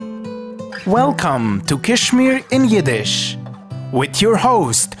Welcome to Kashmir in Yiddish with your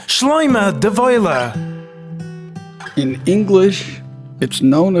host, Shloime de Voile. In English, it's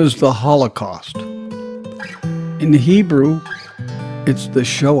known as the Holocaust. In Hebrew, it's the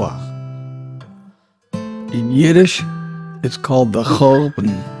Shoah. In Yiddish, it's called the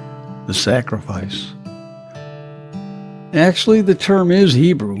Chorban, the sacrifice. Actually, the term is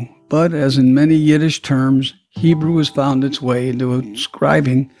Hebrew, but as in many Yiddish terms, Hebrew has found its way into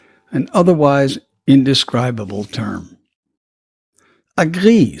describing an otherwise indescribable term.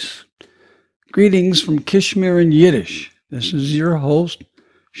 Agrees. Greetings from Kashmir in Yiddish. This is your host,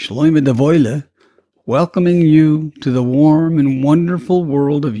 Shloime de Voile, welcoming you to the warm and wonderful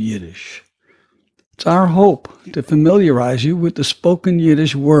world of Yiddish. It's our hope to familiarize you with the spoken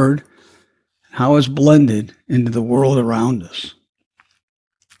Yiddish word and how it's blended into the world around us.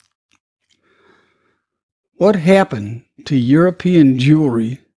 What happened to European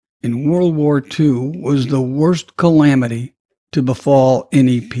Jewry in World War II was the worst calamity to befall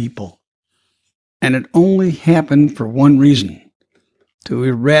any people. And it only happened for one reason: to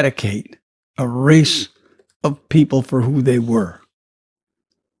eradicate a race of people for who they were.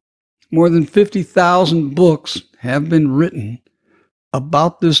 More than 50,000 books have been written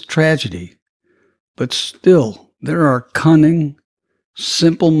about this tragedy, but still there are cunning,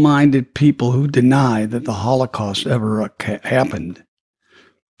 simple-minded people who deny that the Holocaust ever happened.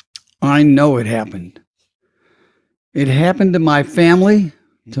 I know it happened. It happened to my family,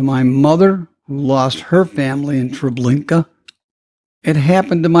 to my mother, who lost her family in Treblinka. It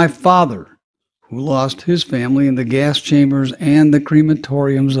happened to my father, who lost his family in the gas chambers and the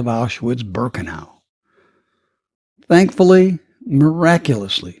crematoriums of Auschwitz-Birkenau. Thankfully,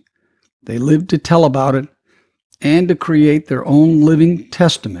 miraculously, they lived to tell about it and to create their own living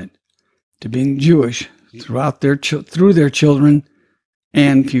testament to being Jewish through their children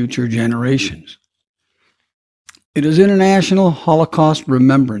and future generations. It is International Holocaust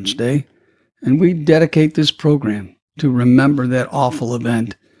Remembrance Day, and we dedicate this program to remember that awful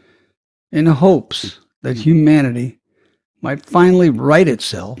event in hopes that humanity might finally right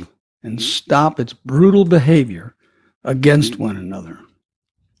itself and stop its brutal behavior against one another.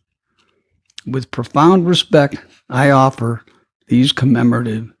 With profound respect, I offer these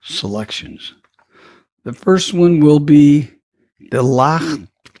commemorative selections. The first one will be the Lacht,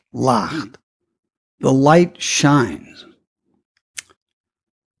 Lacht. The light shines.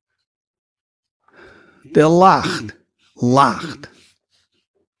 Der Lacht, Lacht.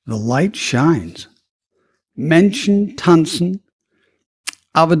 The light shines. Menschen tanzen,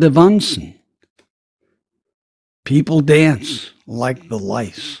 aber die Wanzen. People dance like the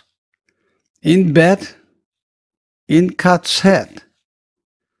lice. In bed, in KZ.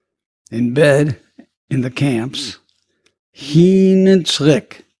 In bed, in the camps. Hin und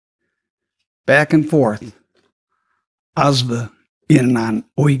zurück. Back and forth. Als we in een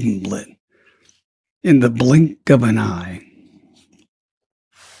Augenblick. In the blink of an eye.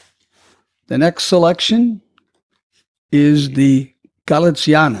 The next selection is the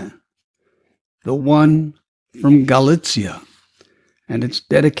Galiciana, the one from Galicia, and it's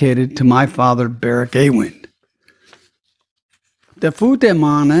dedicated to my father, Barak Awind. Der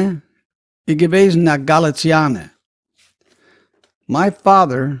Futermanne is gewesen a Galicianer. My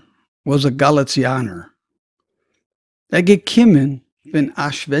father was a Galicianer. Gekommen von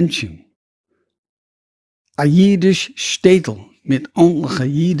Aschwentchen, a Jiddisch Städtel mit ordentliche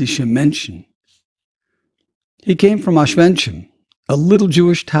jüdische Menschen. He came from Aschwentchen, a little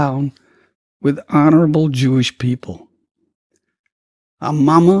Jewish town with honorable Jewish people. A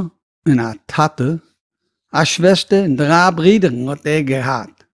Mama und a Tate, a Schwester und 3 Brüder hat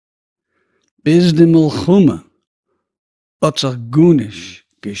gehad. Bis die Milchume hat sich gunisch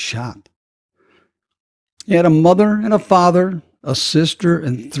geschah. He had a mother and a father, a sister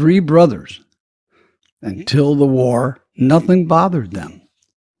and 3 brothers. Until the war, nothing bothered them.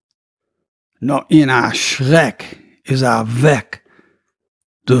 No in a Schreck is a weg,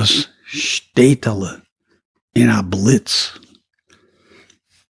 dus Städtele in a Blitz.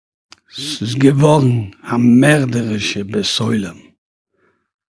 Es ist geworden a mörderische Besäulung.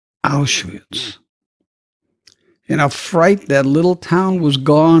 Auschwitz. In a fright, that little town was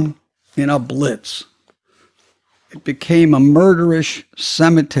gone in a blitz. It became a murderish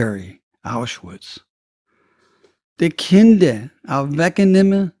cemetery, Auschwitz. Die Kinder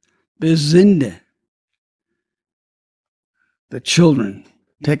aufweckende Besinde. The children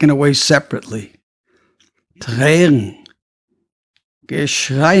taken away separately. Tränen,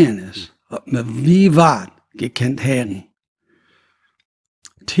 Geschreienes, hat me wie wat gekannt hören.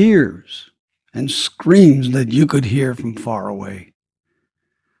 Tears and screams that you could hear from far away.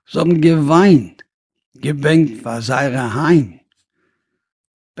 Sie haben geweint, gebenkt für seine Heim,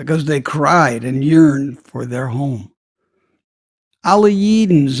 because they cried and yearned for their home. Alle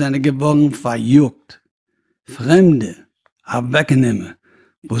Jiden zijn geworden verjuckt, Fremde wegnemen,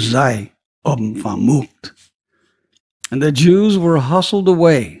 wo zij haben vermocht. And the Jews were hustled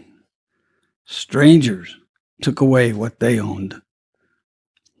away. Strangers took away what they owned.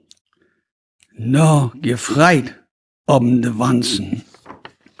 No, gefreit haben de Wanzen.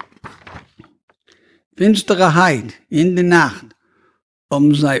 Finstere Heid in de Nacht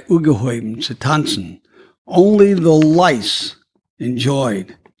zij ugeheuben zu tanzen. Only the lice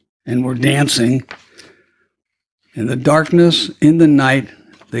enjoyed and were dancing. In the darkness, in the night,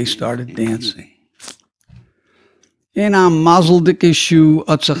 they started dancing. In een mazeldikke shoe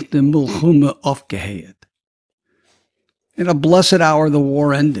had zich de milchume afgeheerd. In a blessed hour the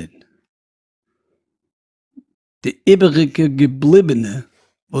war ended. De übrige gebliebene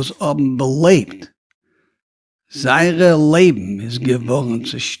was aber belebt. Seine Leben is geworden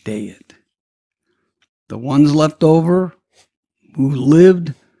zerstört. The ones left over who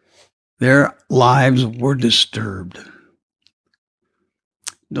lived, their lives were disturbed.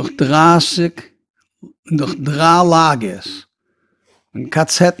 Durch 3 Lagers und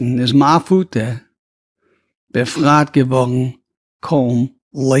Kazetten is Mafute befreit geworden, kaum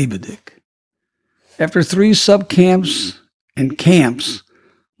lebendig. After 3 subcamps and camps,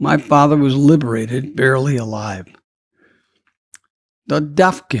 my father was liberated, barely alive. Dat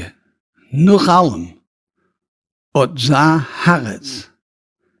dafke, noch allem, ot za harets,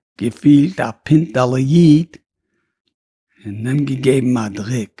 gefiel da pint alle Jid, and them gegeben a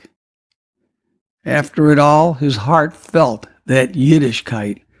drick. After it all, his heart felt that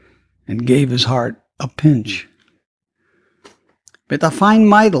Yiddishkeit and gave his heart a pinch. Mit a fein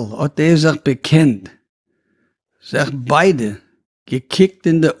Meidl hat sich bekennt, sich beide gekickt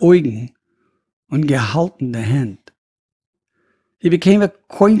in de Augen und gehalten de Hand. He became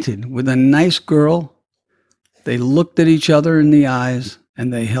acquainted with a nice girl. They looked at each other in the eyes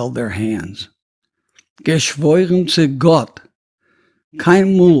and they held their hands. Geschworen zu Gott,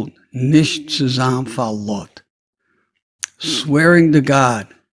 kein Mut nicht zusammen verlot. Swearing to God,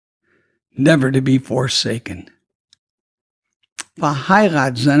 never to be forsaken.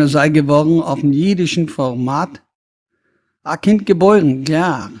 Verheiratet sind sie geworden auf dem jüdischen Format. A Kind geboren,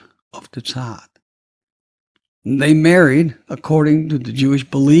 klar, auf der Zeit. They married according to the Jewish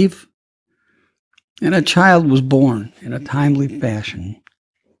belief, and a child was born in a timely fashion.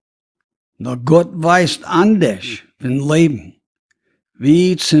 Nur Gott weiß anders von Leben,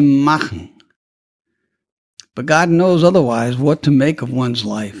 wie zu machen. But God knows otherwise what to make of one's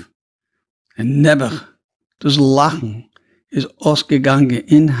life. And never das Lachen ist ausgegangen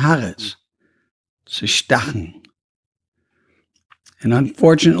in Harz zu stachen. And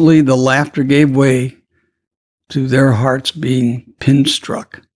unfortunately, the laughter gave way to their hearts being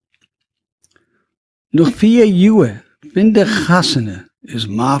pinstruck. Noch 4 Jahre von der Chassene is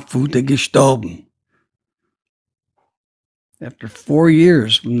Mafute gestorben. After 4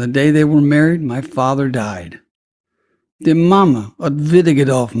 years from the day they were married, my father died. Die Mama hat wieder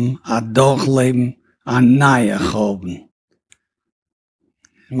getroffen, a Durchleben, a neue Choben.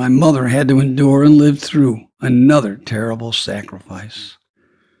 My mother had to endure and live through another terrible sacrifice.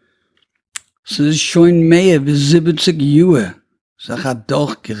 Sie ist schon mehr wie 70 Jahre, sich hat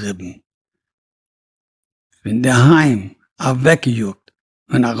durchgerieben. Von daheim weggejuckt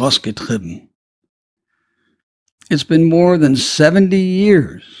und rausgetrieben. It's been more than 70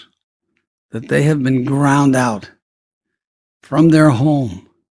 years that they have been ground out. From their home,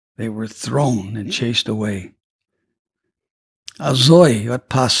 they were thrown and chased away. Azoi hat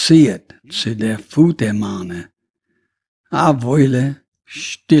passiert zu der Futermane, a voile,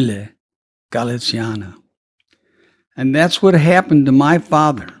 stille Galiciana. And that's what happened to my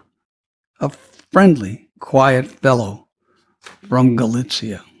father, a friendly, quiet fellow from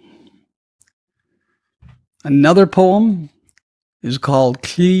Galicia. Another poem is called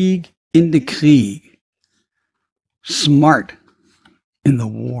Krieg in de Krieg, smart in the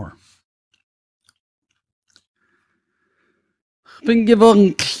war. Ich bin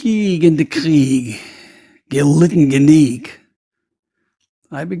geworden Krieg in de Krieg, gelitten genieg.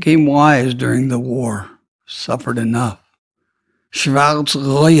 I became wise during the war, suffered enough. Schwarz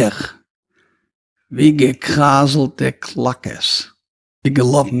reuig, wie gekraselte Klackes, die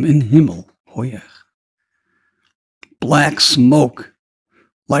gelaufen in Himmel heuer. Black smoke,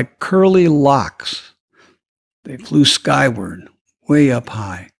 like curly locks, they flew skyward, way up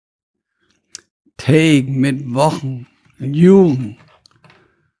high. Tag mit Wochen und Julen,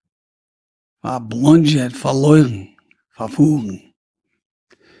 war blonget verloren, verfuhren.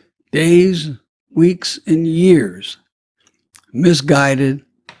 Days, weeks, and years, misguided,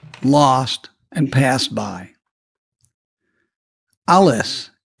 lost, and passed by.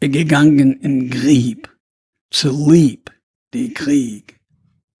 Alles gegangen in Grieb, zu lieb die Krieg.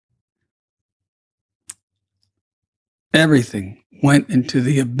 Everything went into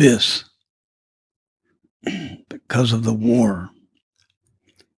the abyss because of the war.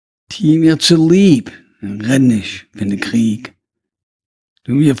 Die mir zu lieb, red nicht von the Krieg.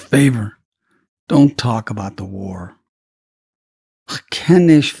 Do me a favor, don't talk about the war. Ich kann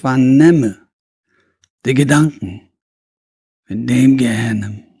nicht vernehmen die Gedanken in dem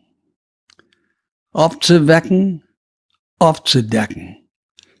Gehennem. Aufzuwecken, aufzudecken,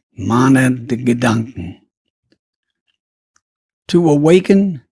 mahne die Gedanken. To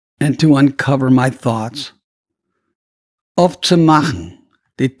awaken and to uncover my thoughts. Aufzumachen,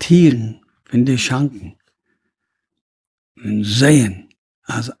 die Tieren von die Schanken. Und sehen,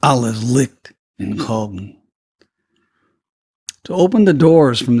 als alles liegt in Golden. To open the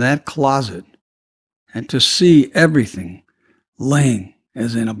doors from that closet and to see everything laying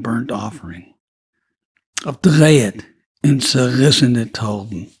as in a burnt offering. Aufdreht in zerrissene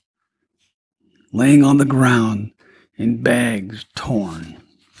Tauben, laying on the ground in bags torn.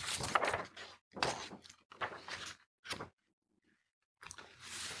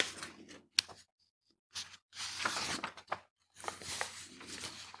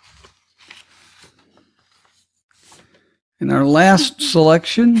 And our last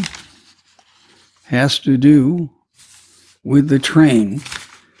selection has to do with the train,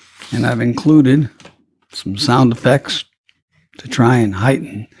 and I've included some sound effects to try and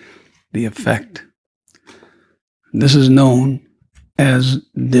heighten the effect. This is known as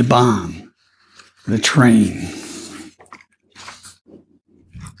the Bahn, the train.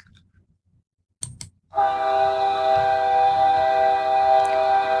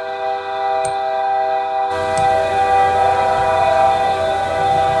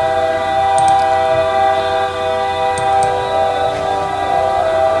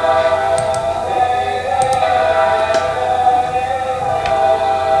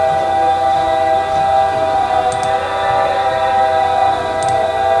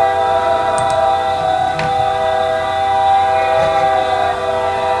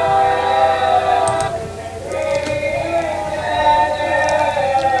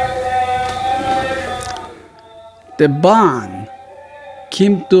 The Bahn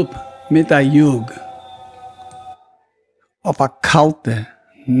kommt up mit a Jug auf a kalte,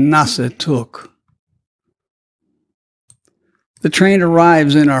 nasse Tug. The train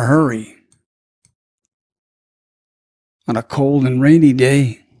arrives in a hurry on a cold and rainy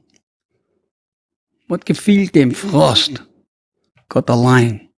day. Wat gefiel dem Frost, Gott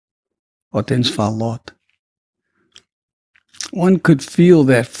allein hat uns verlot. One could feel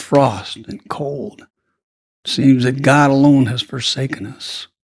that frost and cold. Seems that God alone has forsaken us.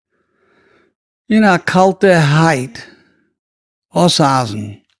 In a kalte Heit,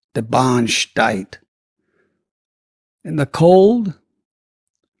 Ossasen, the Bahn steigt. In the cold,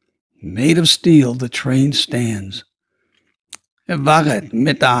 made of steel, the train stands. Wacht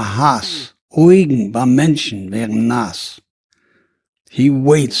mit a Hass, Augen beim Menschen werden nass. He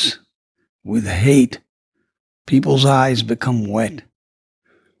waits with hate. People's eyes become wet.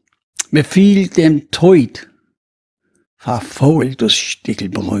 Mir fiel dem Teut, verfault das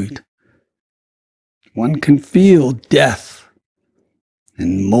Stickelbrot. One can feel death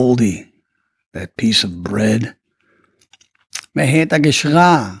and moldy, that piece of bread. Me het a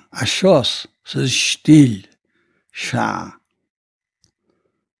geschra, a schoss, so still, scha.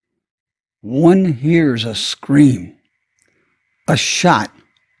 One hears a scream, a shot.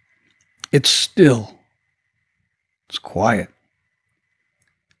 It's still, it's quiet.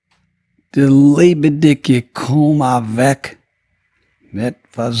 De lebendige koma weg, met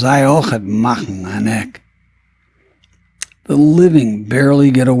wat zij ook het machen aan ek. The living barely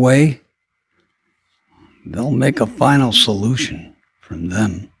get away. They'll make a final solution from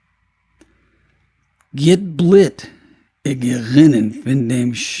them. Get blit, gerinnen von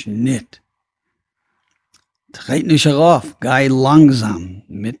dem Schnitt. Treit nicht herauf, geh langsam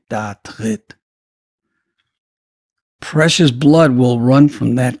mit da Tritt. Precious blood will run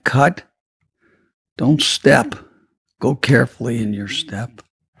from that cut. Don't step. Go carefully in your step.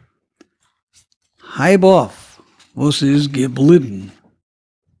 Heib off, was ist geblieben.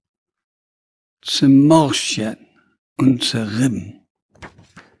 Zermorscht und zerrieben.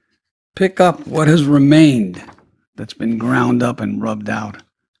 Pick up what has remained that's been ground up and rubbed out.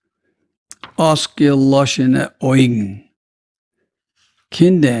 Ausgeloschene Augen.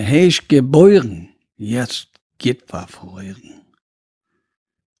 Kinder, heisch geboren, jetzt geht verfreuen.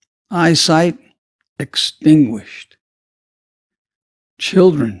 eyesight extinguished,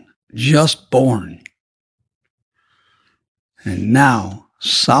 children just born, and now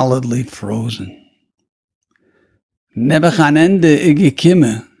solidly frozen. Nebuchadnezzar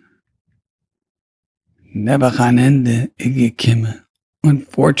Igikimme. Nebuchadnezzar Igikimme.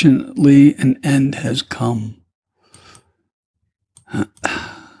 Unfortunately, an end has come.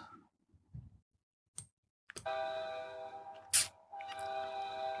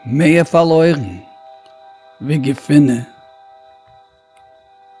 Meer verloren, wie gefunden.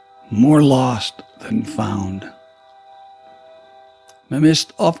 More lost than found. Man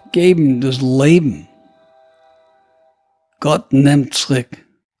müsst aufgeben das Leben. Gott nimmt zurück,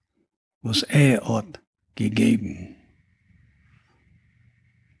 was hat gegeben.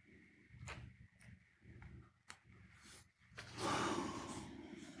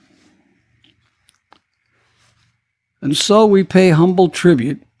 And so we pay humble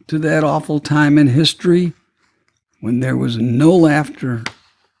tribute to that awful time in history when there was no laughter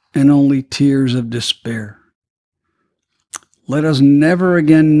and only tears of despair. Let us never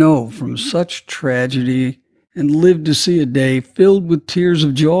again know from such tragedy and live to see a day filled with tears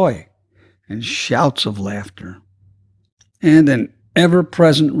of joy and shouts of laughter, and an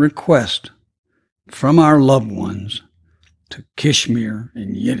ever-present request from our loved ones to Kishmir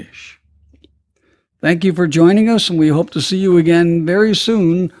in Yiddish. Thank you for joining us, and we hope to see you again very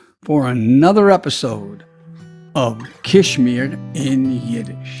soon for another episode of Kishmir in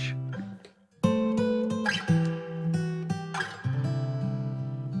Yiddish.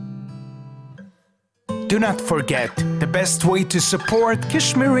 Do not forget, the best way to support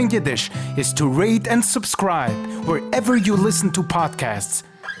Kishmir in Yiddish is to rate and subscribe wherever you listen to podcasts